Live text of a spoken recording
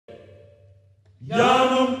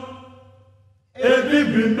Yanum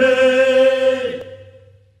Ebibime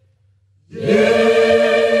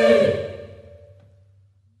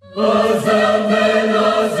Ozambe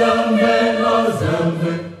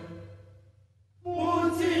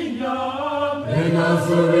Mutinya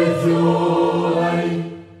Benazorejoy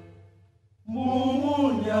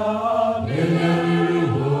Mumunya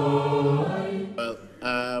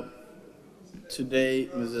Today,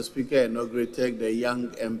 Mr. Speaker inaugurated the Young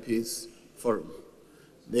MPs Forum.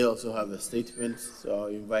 They also have a statement, so I'll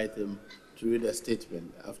invite them to read a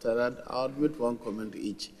statement. After that, I'll admit one comment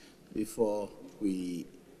each before we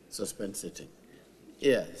suspend sitting.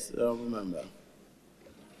 Yes, remember.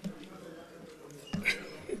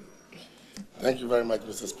 Thank you very much,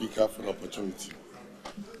 Mr. Speaker, for the opportunity.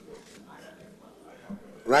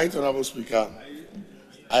 Right Honorable Speaker,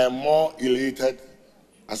 I am more elated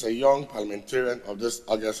as a young parliamentarian of this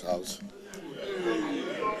August House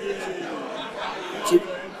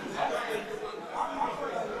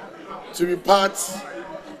to be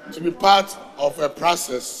part of a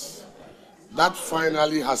process that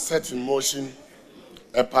finally has set in motion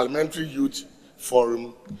a parliamentary youth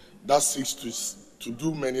forum that seeks to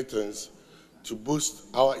do many things to boost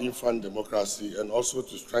our infant democracy and also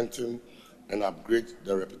to strengthen and upgrade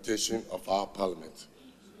the reputation of our parliament.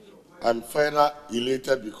 I'm further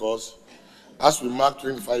elated because as we mark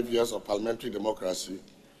 25 years of parliamentary democracy,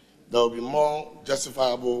 there will be more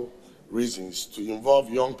justifiable reasons to involve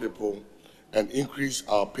young people and increase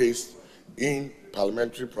our pace in the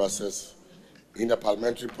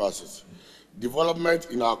parliamentary process. Development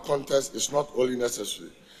in our context is not only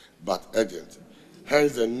necessary, but urgent.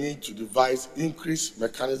 Hence the need to devise increased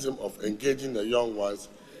mechanism of engaging the young ones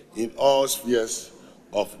in all spheres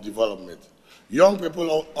of development. Young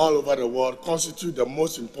people all over the world constitute the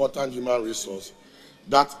most important human resource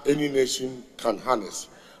that any nation can harness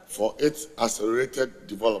for its accelerated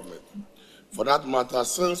development. For that matter,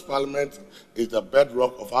 since Parliament is the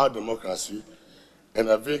bedrock of our democracy and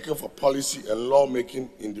a vehicle for policy and lawmaking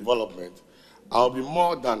in development, I'll be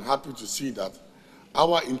more than happy to see that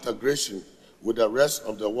our integration with the rest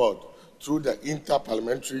of the world through the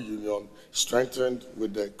Inter-Parliamentary Union strengthened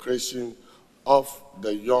with the creation of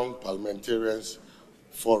the Young Parliamentarians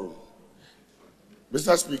Forum.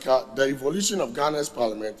 Mr. Speaker, the evolution of Ghana's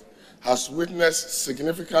parliament has witnessed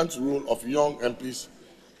significant role of young MPs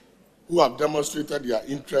who have demonstrated their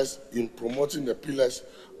interest in promoting the pillars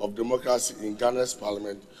of democracy in Ghana's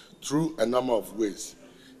parliament through a number of ways.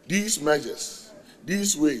 These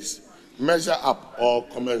ways measure up or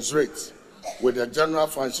commensurate with the general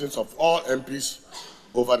functions of all MPs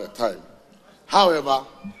over the time. However,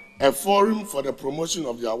 a forum for the promotion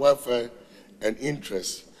of their welfare and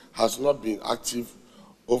interests has not been active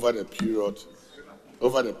over the period.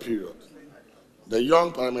 The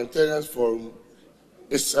Young Parliamentarians Forum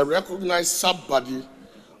is a recognized sub-body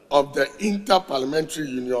of the Inter-Parliamentary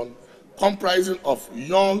Union comprising of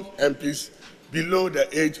young MPs below the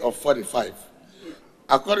age of 45.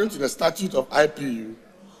 According to the statute of IPU,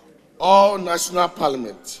 all national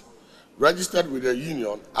parliaments registered with the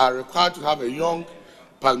Union are required to have a Young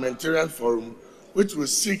Parliamentarian Forum which will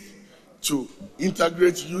seek to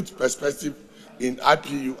integrate youth perspective in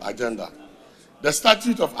IPU agenda. The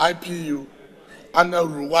statute of IPU under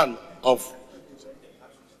Rule 1 of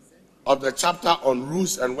the chapter on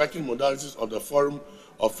rules and working modalities of the Forum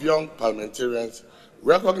of Young Parliamentarians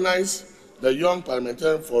recognize the Young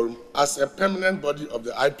Parliamentarian Forum as a permanent body of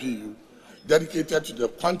the IPU dedicated to the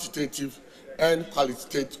quantitative and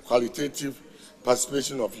qualitative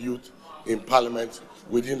participation of youth in Parliament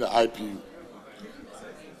within the IPU.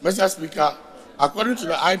 Mr. Speaker, according to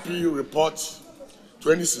the IPU report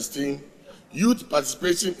 2016, youth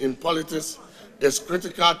participation in politics is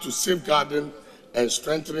critical to safeguarding and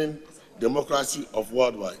strengthening democracy of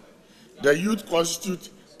worldwide. The youth constitute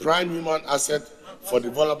prime human asset for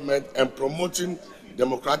development and promoting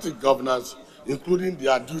democratic governance, including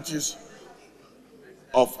their duties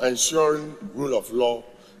of ensuring rule of law,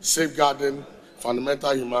 safeguarding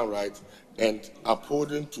fundamental human rights, and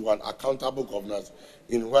upholding to an accountable governance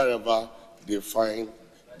in wherever they find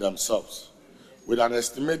themselves. With an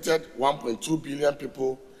estimated 1.2 billion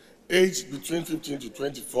people aged between 15 to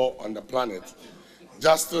 24 on the planet,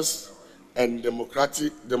 justice and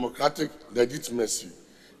democratic legitimacy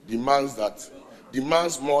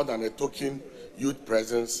demands more than a token youth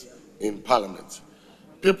presence in Parliament.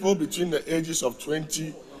 People between the ages of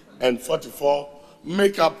 20 and 44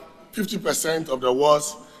 make up 50% of the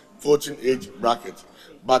world's voting age bracket,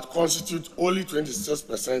 but constitute only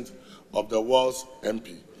 26% of the world's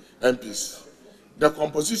MPs. The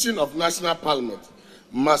composition of national parliament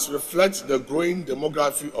must reflect the growing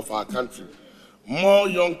demography of our country, More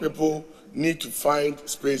young people need to find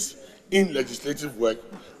space in legislative work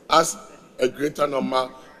as a greater number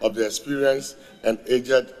of the experienced and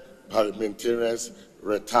aged parliamentarians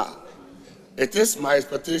retire. It is my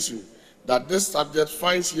expectation that this subject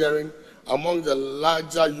finds hearing among the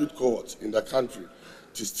larger youth cohorts in the country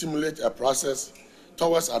to stimulate a process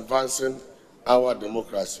towards advancing our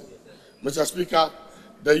democracy. Mr. Speaker,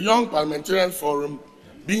 the Young Parliamentarian Forum,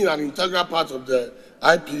 being an integral part of the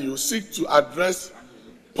IPU, seeks to address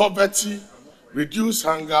poverty, reduce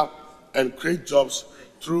hunger, and create jobs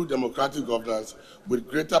through democratic governance with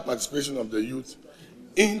greater participation of the youth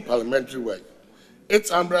in parliamentary work.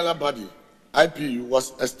 Its umbrella body, IPU,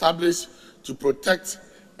 was established to protect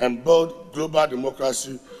and build global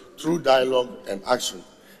democracy through dialogue and action.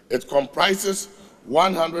 It comprises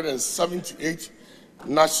 178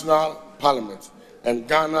 national parliaments, and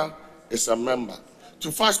Ghana is a member.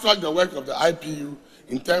 To fast-track the work of the IPU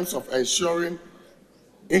in terms of ensuring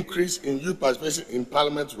increase in youth participation in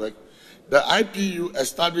parliament work, the IPU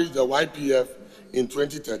established the YPF in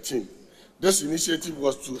 2013. This initiative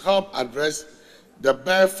was to help address the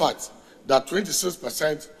bare fact that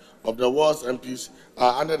 26% of the world's MPs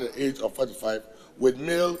are under the age of 45, with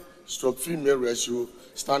male/female ratio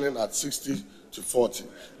standing at 60-40,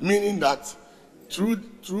 meaning that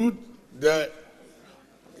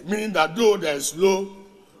though there is low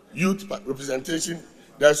youth representation,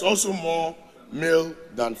 there is also more male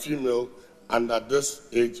than female under this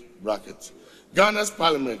age bracket. Ghana's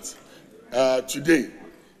parliament today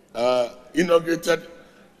inaugurated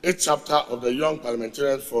its chapter of the Young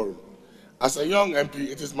Parliamentarian Forum. As a young MP,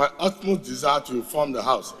 it is my utmost desire to inform the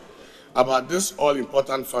House about this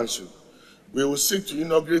all-important function. We will seek to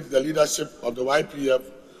inaugurate the leadership of the YPF,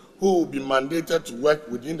 who will be mandated to work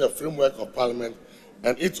within the framework of Parliament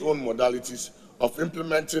and its own modalities of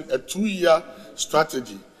implementing a 2-year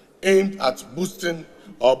strategy aimed at boosting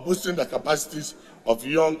the capacities of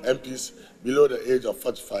young MPs below the age of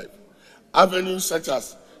 45. Avenues such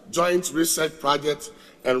as joint research projects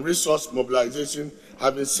and resource mobilization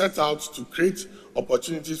have been set out to create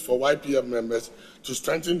opportunities for YPF members to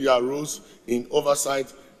strengthen their roles in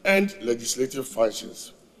oversight and legislative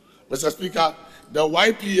functions. Mr. Speaker, the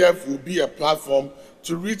YPF will be a platform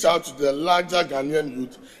to reach out to the larger Ghanaian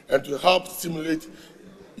youth and to help stimulate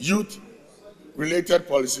youth-related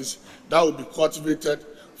policies that will be cultivated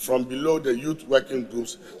from below the youth working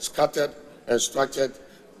groups scattered and structured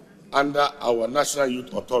under our National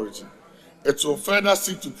Youth Authority. It will further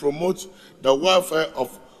seek to promote the welfare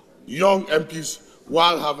of young MPs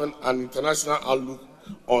while having an international outlook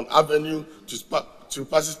on avenue to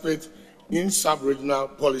participate in sub-regional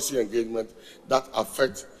policy engagement that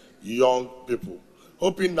affect young people,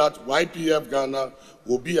 hoping that YPF Ghana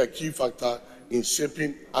will be a key factor in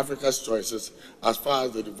shaping Africa's choices as far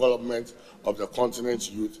as the development of the continent's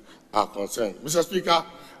youth are concerned. Mr. Speaker,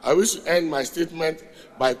 I wish to end my statement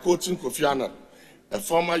by quoting Kofi Annan, a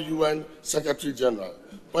former UN Secretary General,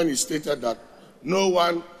 when he stated that no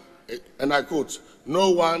one, and I quote,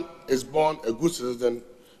 "No one is born a good citizen,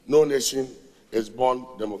 no nation is born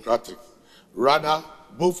democratic. Rather,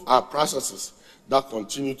 both are processes that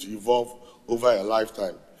continue to evolve over a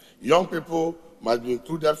lifetime. Young people must be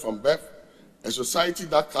included from birth. A society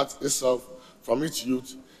that cuts itself from its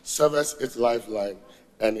youth severs its lifeline,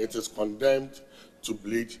 and it is condemned to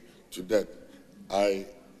bleed to death."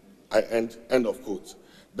 End of quote.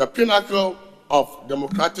 The pinnacle of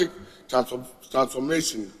democratic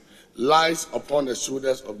transformation lies upon the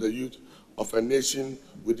shoulders of the youth of a nation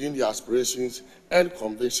within the aspirations and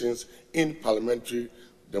convictions in parliamentary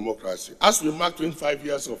democracy. As we mark 25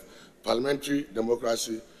 years of parliamentary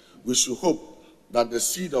democracy, we should hope that the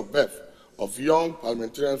seed of birth of Young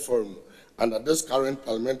Parliamentarian Forum under this current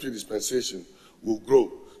parliamentary dispensation will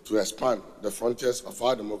grow to expand the frontiers of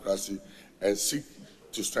our democracy and seek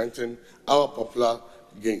to strengthen our popular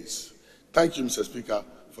gains. Thank you, Mr. Speaker,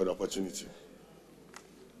 for the opportunity.